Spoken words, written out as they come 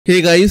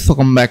Hey guys,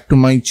 welcome back to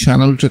my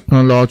channel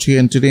Technology,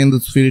 and today in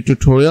this video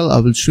tutorial I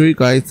will show you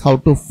guys how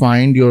to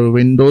find your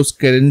Windows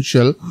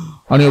credential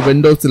on your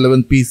Windows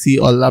 11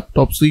 PC or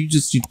laptop. So you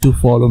just need to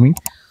follow me.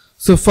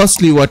 So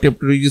firstly, what you have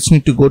to do, you just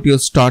need to go to your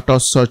start or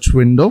search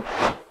window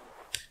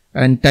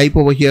and type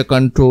over here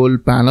control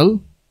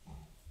panel.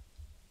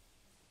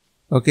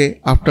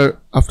 Okay,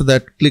 after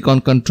that click on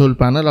control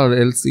panel, or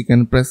else you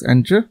can press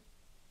enter.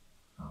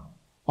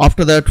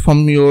 After that,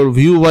 from your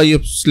view bar,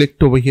 you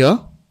select over here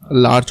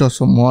large or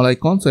small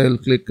icons. I will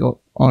click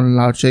on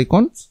large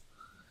icons,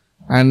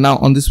 and now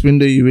on this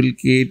window you will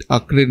get a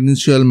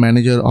credential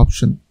manager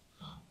option.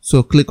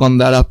 So click on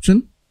that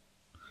option.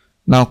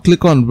 Now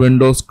click on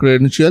Windows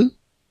credential,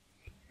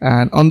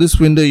 and on this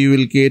window you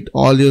will get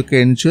all your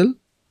credential.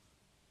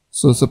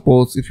 So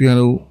suppose if you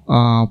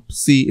want to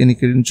see any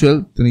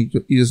credential, then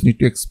you just need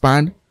to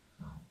expand,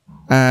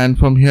 and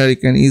from here you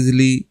can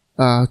easily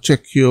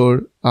check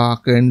your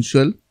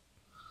credential.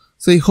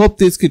 So I hope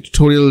this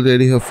tutorial is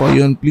ready here for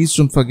you, and please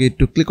don't forget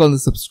to click on the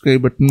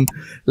subscribe button,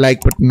 like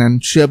button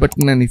and share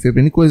button, and if you have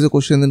any questions or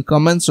questions, then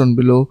comments down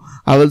below.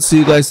 I will see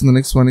you guys in the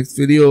next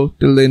video.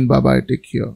 Till then, bye bye, take care.